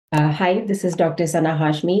Hi, this is Dr. Sana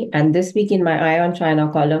Hashmi, and this week in my Eye on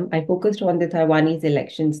China column, I focused on the Taiwanese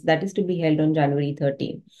elections that is to be held on January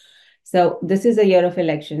 13. So, this is a year of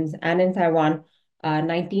elections, and in Taiwan,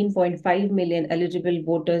 19.5 million eligible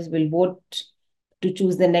voters will vote to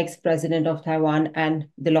choose the next president of Taiwan and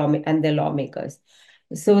their lawmakers.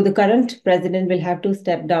 So, the current president will have to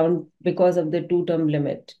step down because of the two-term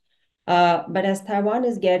limit. But as Taiwan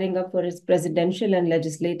is gearing up for its presidential and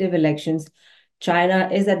legislative elections, China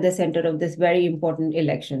is at the center of this very important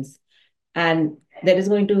elections. And there is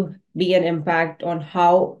going to be an impact on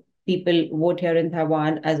how people vote here in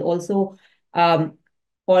Taiwan, as also um,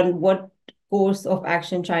 on what course of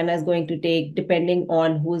action China is going to take, depending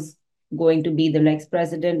on who's going to be the next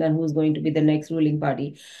president and who's going to be the next ruling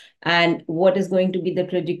party. And what is going to be the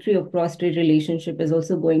trajectory of cross-strait relationship is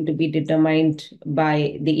also going to be determined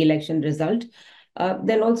by the election result.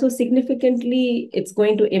 Then also significantly, it's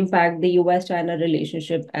going to impact the US-China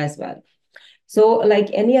relationship as well. So, like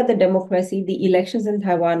any other democracy, the elections in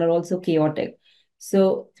Taiwan are also chaotic.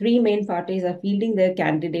 So, three main parties are fielding their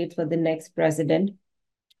candidates for the next president.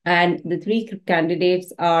 And the three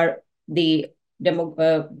candidates are the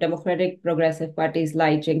Democratic Progressive Party's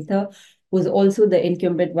Lai Ching-te, who's also the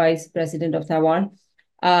incumbent vice president of Taiwan.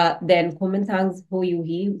 Then Kuomintang's Ho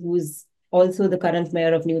Yu-hee, who's also the current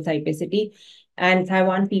mayor of New Taipei City, and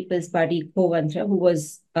Taiwan People's Party Ko Wan-che, who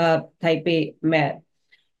was Taipei mayor.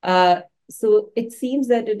 So it seems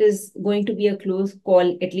that it is going to be a close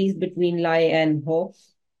call, at least between Lai and Ho.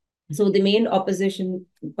 So the main opposition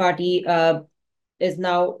party is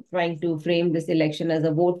now trying to frame this election as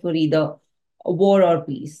a vote for either war or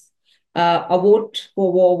peace. A vote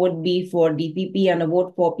for war would be for DPP, and a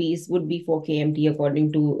vote for peace would be for KMT,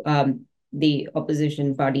 according to the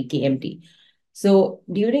opposition party KMT. So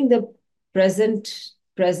during the present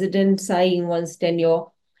President Tsai Ing-wen's tenure,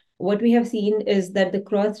 what we have seen is that the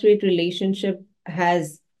cross-strait relationship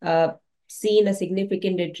has seen a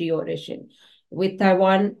significant deterioration, with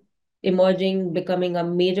Taiwan emerging, becoming a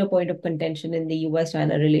major point of contention in the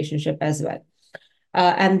US-China relationship as well.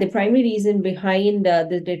 And the primary reason behind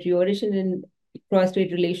the deterioration in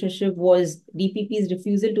cross-strait relationship was DPP's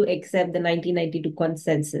refusal to accept the 1992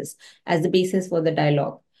 consensus as the basis for the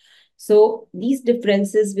dialogue. So these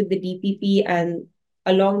differences with the DPP, and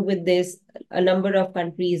along with this, a number of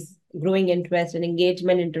countries' growing interest and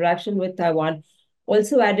engagement interaction with Taiwan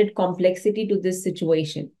also added complexity to this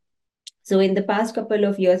situation. So in the past couple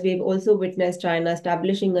of years, we've also witnessed China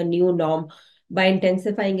establishing a new norm by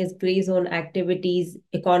intensifying its gray zone activities,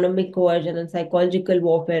 economic coercion, and psychological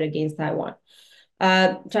warfare against Taiwan.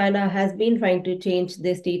 China has been trying to change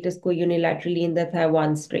the status quo unilaterally in the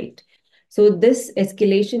Taiwan Strait. So this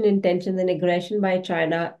escalation in tensions and aggression by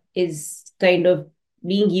China is kind of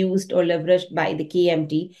being used or leveraged by the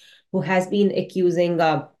KMT, who has been accusing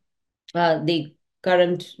the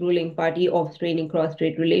current ruling party of straining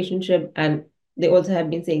cross-strait relationship, and they also have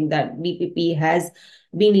been saying that DPP has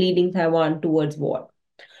been leading Taiwan towards war.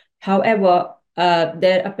 However,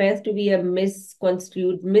 there appears to be a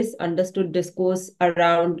misconstrued, misunderstood discourse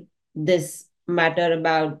around this matter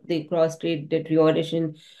about the cross-strait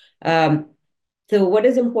deterioration. Um, so what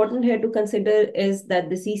is important here to consider is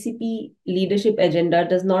that the CCP leadership agenda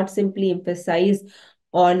does not simply emphasize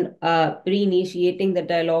on reinitiating the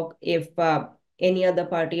dialogue if any other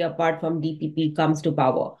party apart from DPP comes to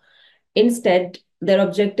power. Instead, their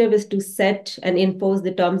objective is to set and enforce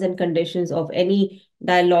the terms and conditions of any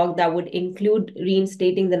dialogue that would include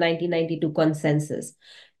reinstating the 1992 consensus.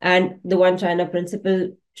 And the One China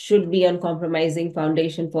principle should be an uncompromising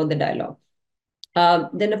foundation for the dialogue.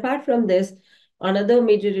 Then apart from this, another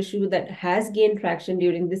major issue that has gained traction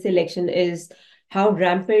during this election is how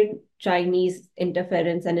rampant Chinese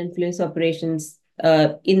interference and influence operations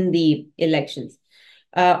in the elections.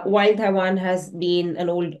 While Taiwan has been an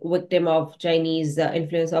old victim of Chinese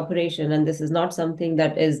influence operation, and this is not something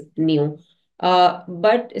that is new,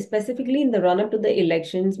 but specifically in the run-up to the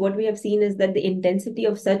elections, what we have seen is that the intensity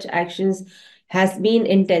of such actions has been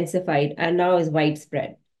intensified and now is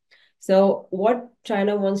widespread. So what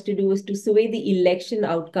China wants to do is to sway the election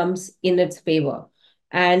outcomes in its favor.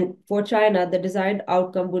 And for China, the desired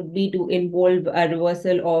outcome would be to involve a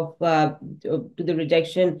reversal of to the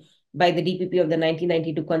rejection by the DPP of the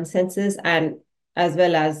 1992 consensus, and as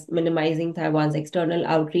well as minimizing Taiwan's external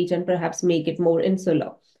outreach and perhaps make it more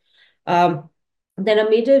insular. Then a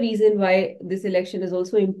major reason why this election is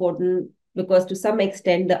also important, because to some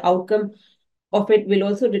extent the outcome of it will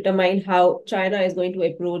also determine how China is going to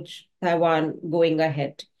approach Taiwan going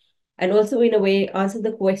ahead. And also, in a way, answer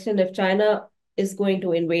the question if China is going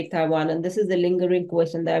to invade Taiwan. And this is the lingering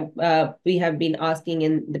question that we have been asking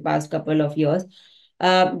in the past couple of years.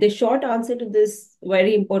 The short answer to this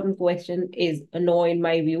very important question is a no, in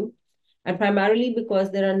my view, and primarily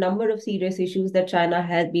because there are a number of serious issues that China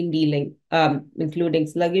has been dealing, including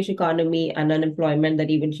sluggish economy and unemployment. That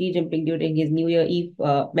even Xi Jinping, during his New Year Eve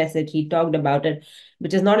message, he talked about it,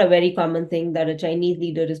 which is not a very common thing that a Chinese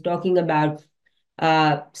leader is talking about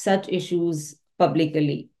such issues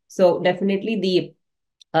publicly. So definitely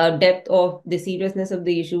the depth of the seriousness of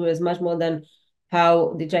the issue is much more than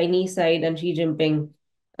how the Chinese side and Xi Jinping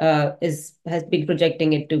is has been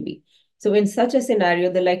projecting it to be. So in such a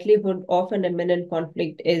scenario, the likelihood of an imminent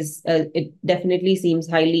conflict is it definitely seems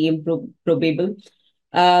highly improbable.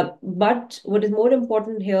 But what is more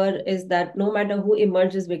important here is that no matter who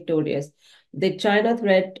emerges victorious, the China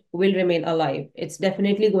threat will remain alive. It's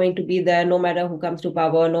definitely going to be there no matter who comes to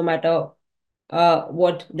power, no matter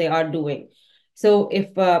what they are doing. So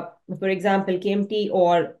if, for example, KMT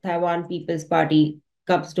or Taiwan People's Party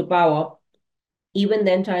comes to power, even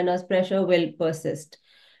then China's pressure will persist.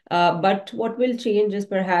 But what will change is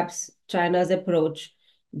perhaps China's approach.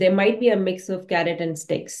 There might be a mix of carrot and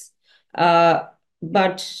sticks. Uh,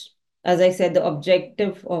 but as I said, the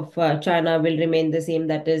objective of China will remain the same,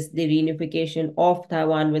 that is the reunification of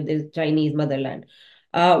Taiwan with the Chinese motherland.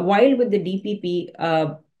 While with the DPP,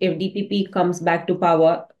 if DPP comes back to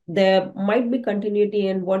power, there might be continuity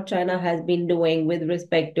in what China has been doing with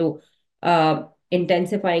respect to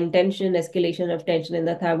intensifying tension, escalation of tension in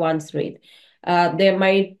the Taiwan Strait. There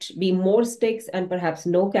might be more sticks and perhaps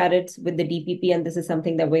no carrots with the DPP, and this is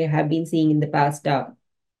something that we have been seeing in the past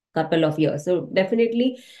couple of years. So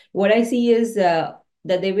definitely, what I see is that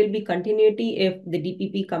there will be continuity if the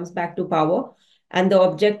DPP comes back to power, and the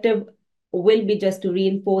objective will be just to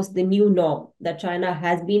reinforce the new norm that China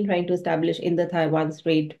has been trying to establish in the Taiwan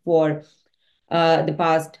Strait for the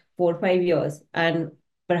past 4 or 5 years, and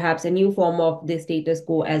perhaps a new form of the status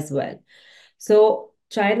quo as well. So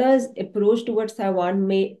China's approach towards Taiwan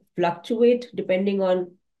may fluctuate depending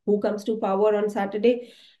on who comes to power on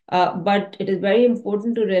Saturday. But it is very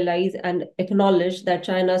important to realize and acknowledge that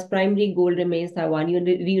China's primary goal remains Taiwan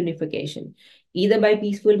reunification, either by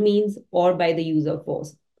peaceful means or by the use of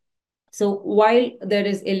force. So while there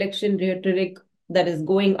is election rhetoric that is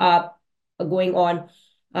going on,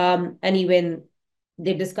 and even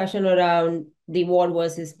the discussion around the war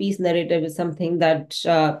versus peace narrative is something that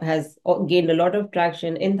has gained a lot of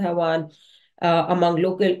traction in Taiwan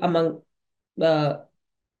among uh,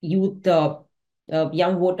 youth,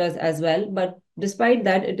 young voters as well. But despite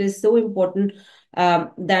that, it is so important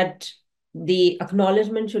that the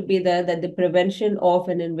acknowledgement should be there that the prevention of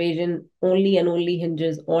an invasion only and only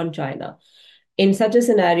hinges on China. In such a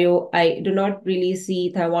scenario, I do not really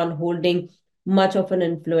see Taiwan holding much of an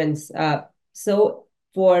influence. So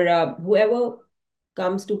for whoever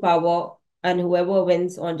comes to power and whoever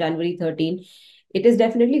wins on January 13, it is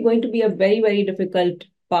definitely going to be a very, very difficult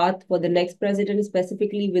path for the next president,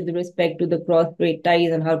 specifically with respect to the cross-strait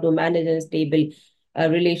ties and how to manage a stable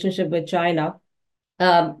relationship with China.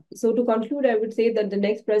 So to conclude, I would say that the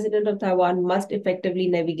next president of Taiwan must effectively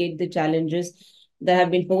navigate the challenges that have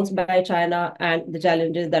been posed by China and the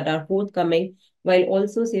challenges that are forthcoming, while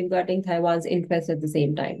also safeguarding Taiwan's interests at the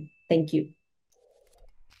same time. Thank you.